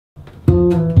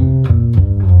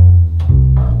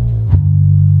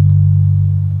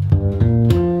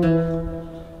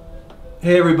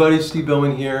Hey everybody, Steve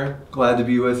Billman here. Glad to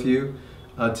be with you.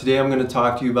 Today I'm going to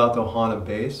talk to you about the Ohana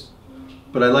Bass,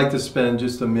 but I'd like to spend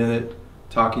just a minute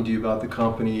talking to you about the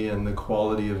company and the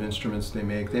quality of instruments they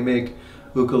make. They make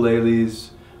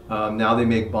ukuleles, now they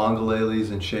make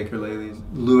bongaleles and shakerleles.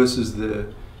 Louis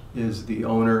is the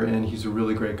owner, and he's a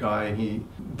really great guy. And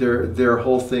their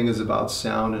whole thing is about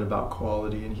sound and about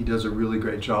quality, and he does a really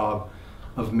great job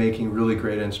of making really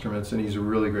great instruments, and he's a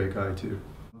really great guy too.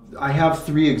 I have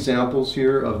 3 examples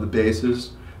here of the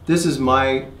basses. This is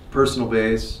my personal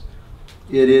bass.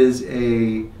 It is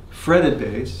a fretted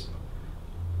bass,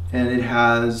 and it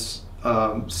has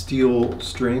steel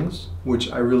strings,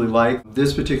 which I really like.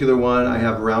 This particular one I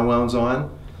have round wounds on.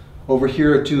 Over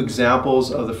here are 2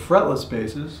 examples of the fretless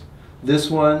basses. This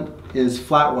one is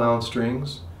flat wound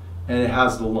strings, and it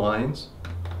has the lines,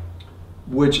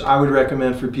 which I would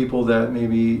recommend for people that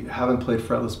maybe haven't played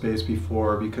fretless bass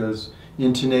before, because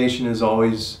intonation is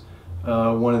always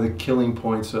one of the killing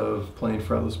points of playing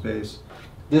fretless bass.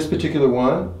 This particular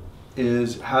one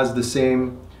has the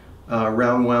same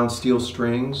round wound steel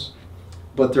strings,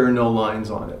 but there are no lines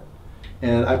on it.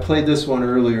 And I played this one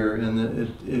earlier,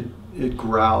 and it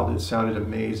growled. It sounded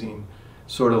amazing,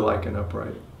 sort of like an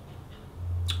upright.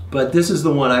 But this is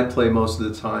the one I play most of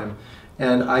the time,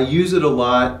 and I use it a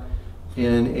lot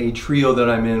in a trio that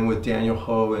I'm in with Daniel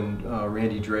Ho and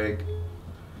Randy Drake.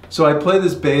 So I play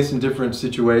this bass in different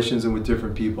situations and with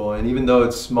different people, and even though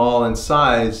it's small in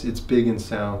size, it's big in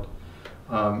sound.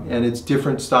 And it's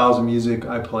different styles of music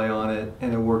I play on it,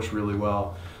 and it works really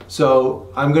well. So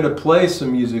I'm going to play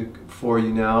some music for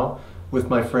you now with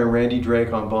my friend Randy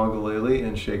Drake on bongalele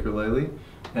and shakerlele,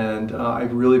 and I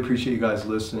really appreciate you guys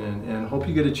listening, and hope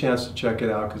you get a chance to check it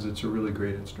out because it's a really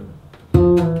great instrument.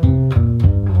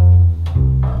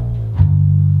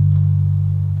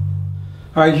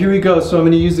 All right, here we go. So I'm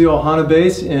going to use the Ohana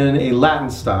Bass in a Latin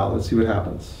style. Let's see what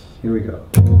happens. Here we go.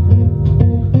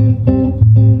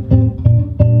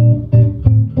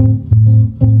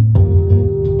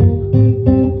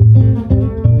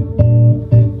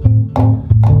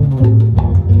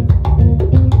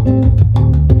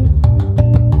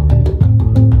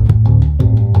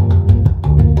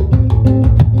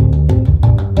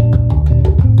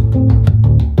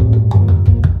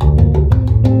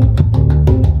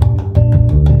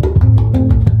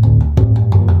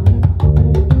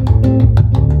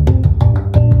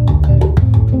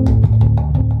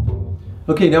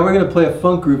 Okay, now we're going to play a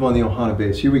funk groove on the Ohana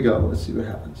Bass. Here we go. Let's see what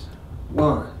happens.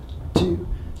 1, 2,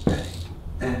 3,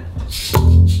 and...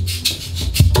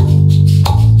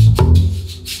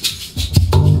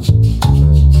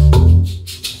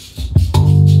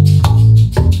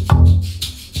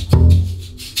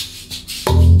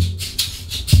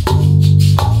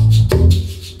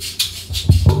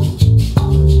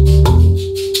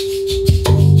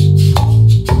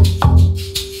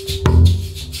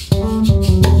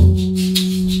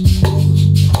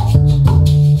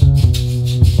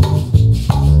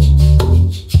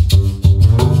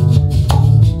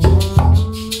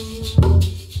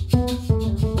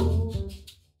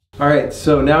 Alright,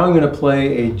 so now I'm going to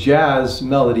play a jazz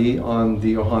melody on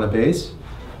the Ohana Bass,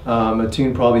 a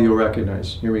tune probably you'll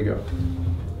recognize. Here we go.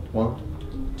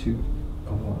 1, 2,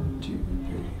 1, 2, 3,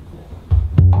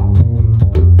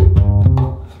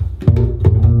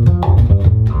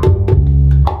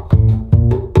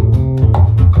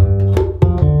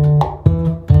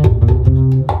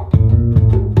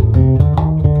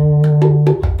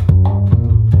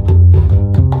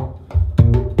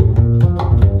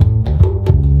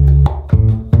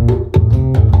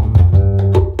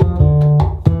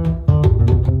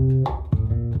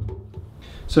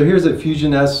 So here's a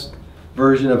fusion-esque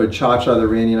version of a cha-cha that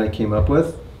Randy and I came up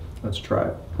with. Let's try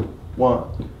it.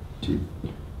 1, 2,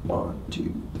 1,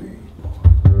 2, 3.